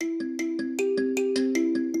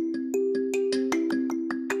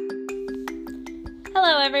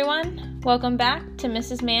everyone. Welcome back to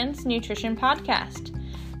Mrs. Mann's Nutrition Podcast.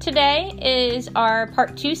 Today is our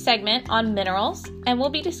Part 2 segment on minerals, and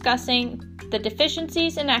we'll be discussing the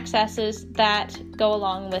deficiencies and excesses that go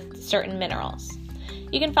along with certain minerals.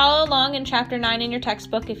 You can follow along in Chapter 9 in your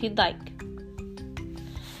textbook if you'd like.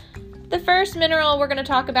 The first mineral we're going to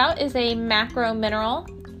talk about is a macro mineral.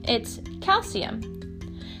 It's calcium.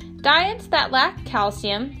 Diets that lack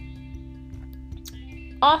calcium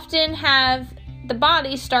often have the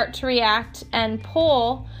body start to react and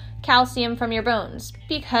pull calcium from your bones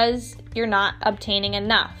because you're not obtaining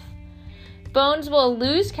enough. Bones will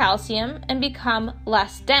lose calcium and become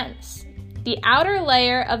less dense. The outer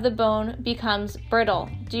layer of the bone becomes brittle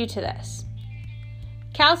due to this.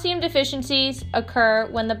 Calcium deficiencies occur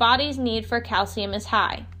when the body's need for calcium is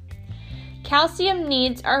high. Calcium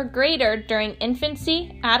needs are greater during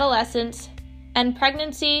infancy, adolescence, and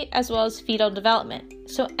pregnancy, as well as fetal development.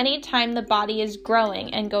 So anytime the body is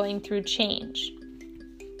growing and going through change.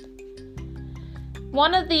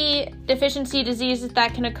 One of the deficiency diseases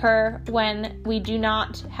that can occur when we do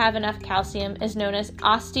not have enough calcium is known as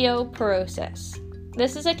osteoporosis.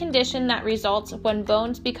 This is a condition that results when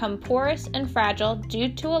bones become porous and fragile due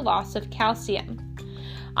to a loss of calcium.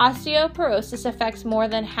 Osteoporosis affects more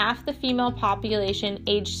than half the female population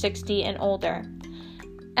aged 60 and older.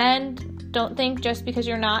 And don't think just because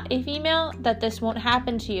you're not a female that this won't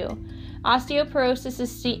happen to you. Osteoporosis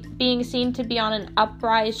is being seen to be on an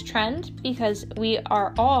uprise trend because we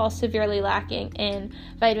are all severely lacking in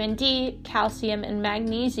vitamin D, calcium, and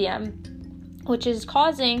magnesium, which is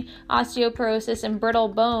causing osteoporosis and brittle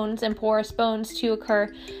bones and porous bones to occur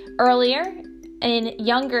earlier in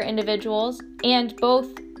younger individuals and both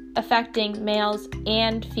affecting males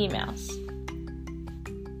and females.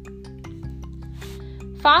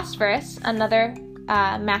 Phosphorus, another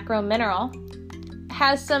macro mineral,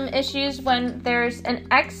 has some issues when there's an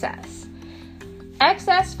excess.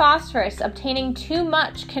 Excess phosphorus, obtaining too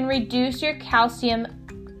much, can reduce your calcium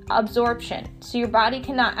absorption, so your body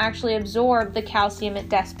cannot actually absorb the calcium it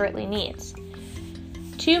desperately needs.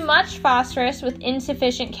 Too much phosphorus with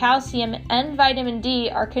insufficient calcium and vitamin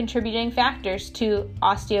D are contributing factors to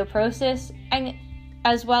osteoporosis and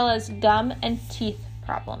as well as gum and teeth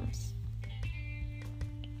problems.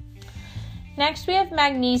 Next, we have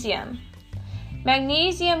magnesium.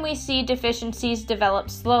 Magnesium, we see deficiencies develop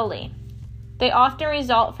slowly. They often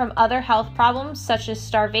result from other health problems such as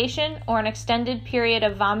starvation or an extended period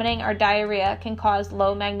of vomiting or diarrhea can cause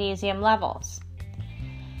low magnesium levels.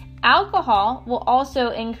 Alcohol will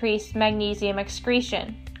also increase magnesium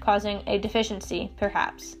excretion, causing a deficiency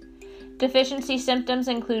perhaps. Deficiency symptoms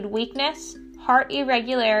include weakness, heart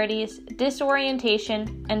irregularities,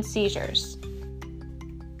 disorientation, and seizures.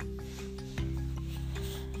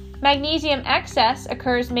 Magnesium excess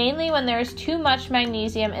occurs mainly when there is too much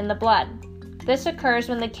magnesium in the blood. This occurs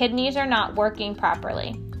when the kidneys are not working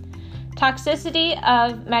properly. Toxicity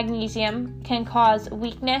of magnesium can cause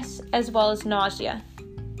weakness as well as nausea.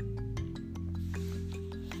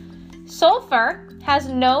 Sulfur has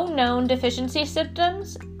no known deficiency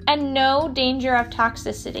symptoms and no danger of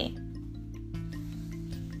toxicity.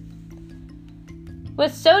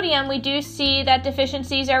 With sodium, we do see that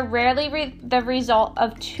deficiencies are rarely the result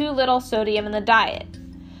of too little sodium in the diet.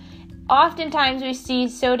 Oftentimes, we see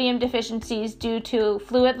sodium deficiencies due to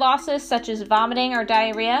fluid losses such as vomiting or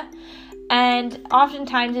diarrhea, and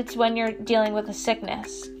oftentimes it's when you're dealing with a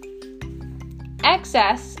sickness.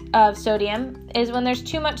 Excess of sodium is when there's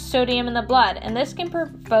too much sodium in the blood, and this can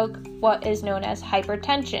provoke what is known as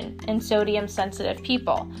hypertension in sodium-sensitive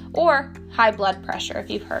people, or high blood pressure if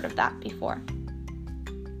you've heard of that before.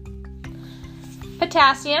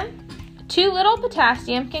 Potassium. Too little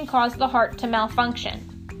potassium can cause the heart to malfunction.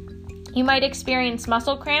 You might experience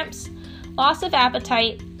muscle cramps, loss of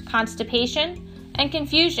appetite, constipation, and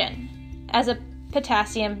confusion as a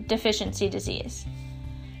potassium deficiency disease.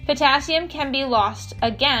 Potassium can be lost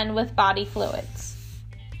again with body fluids.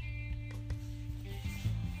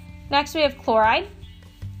 Next, we have chloride.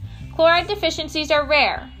 Chloride deficiencies are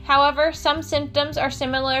rare. However, some symptoms are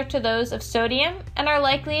similar to those of sodium and are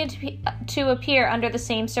likely to appear under the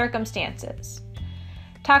same circumstances.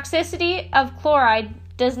 Toxicity of chloride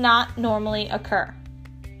does not normally occur.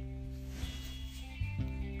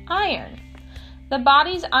 Iron. The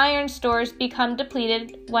body's iron stores become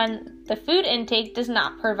depleted when the food intake does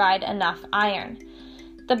not provide enough iron.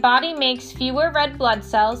 The body makes fewer red blood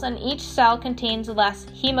cells and each cell contains less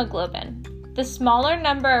hemoglobin. The smaller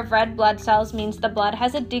number of red blood cells means the blood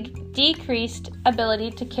has a decreased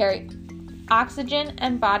ability to carry oxygen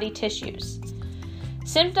and body tissues.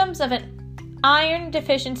 Symptoms of an iron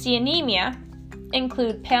deficiency anemia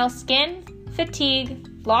include pale skin,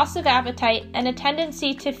 fatigue, loss of appetite, and a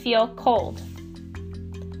tendency to feel cold.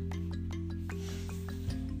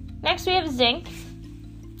 Next, we have zinc.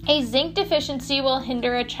 A zinc deficiency will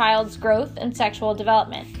hinder a child's growth and sexual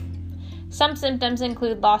development. Some symptoms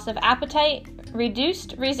include loss of appetite,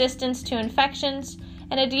 reduced resistance to infections,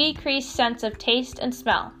 and a decreased sense of taste and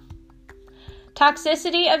smell.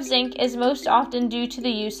 Toxicity of zinc is most often due to the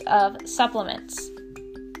use of supplements.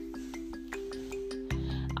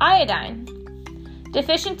 Iodine.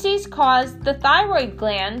 Deficiencies cause the thyroid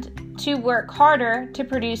gland to work harder to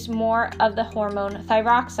produce more of the hormone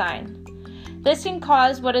thyroxine. This can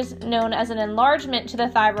cause what is known as an enlargement to the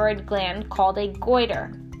thyroid gland called a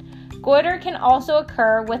goiter. Goiter can also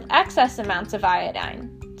occur with excess amounts of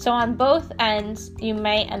iodine. So on both ends, you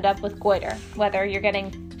may end up with goiter, whether you're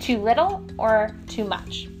getting too little or too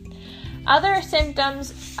much. Other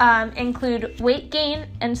symptoms include weight gain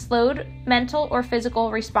and slowed mental or physical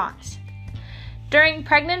response. During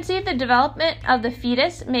pregnancy, the development of the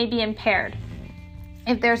fetus may be impaired.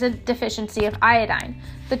 If there's a deficiency of iodine,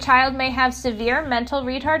 the child may have severe mental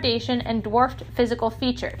retardation and dwarfed physical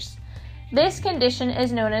features. This condition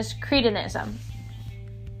is known as cretinism.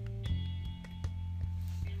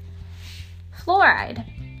 Fluoride.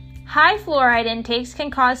 High fluoride intakes can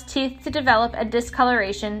cause teeth to develop a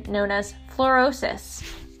discoloration known as fluorosis.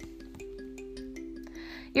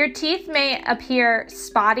 Your teeth may appear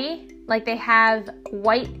spotty, like they have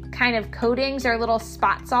white kind of coatings or little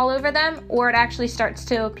spots all over them, or it actually starts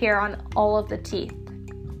to appear on all of the teeth.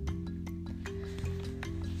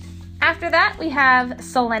 After that, we have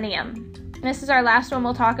selenium. This is our last one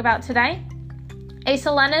we'll talk about today. A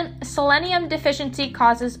selenium deficiency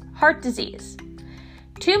causes heart disease.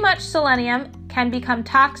 Too much selenium can become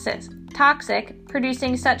toxic,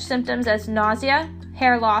 producing such symptoms as nausea,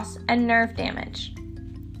 hair loss, and nerve damage.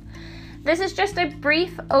 This is just a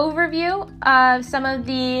brief overview of some of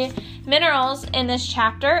the minerals in this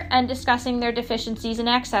chapter and discussing their deficiencies and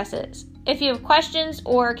excesses. If you have questions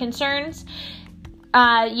or concerns,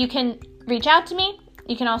 you can reach out to me.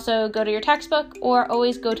 You can also go to your textbook or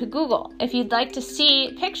always go to Google. If you'd like to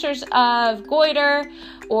see pictures of goiter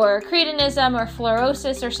or cretinism or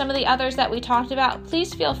fluorosis or some of the others that we talked about,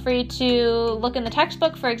 please feel free to look in the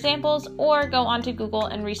textbook for examples or go onto Google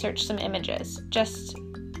and research some images. Just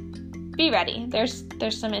be ready. There's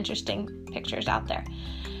some interesting pictures out there.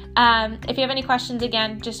 If you have any questions,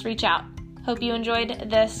 again, just reach out. Hope you enjoyed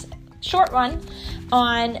this short one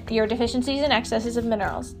on your deficiencies and excesses of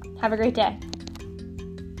minerals. Have a great day.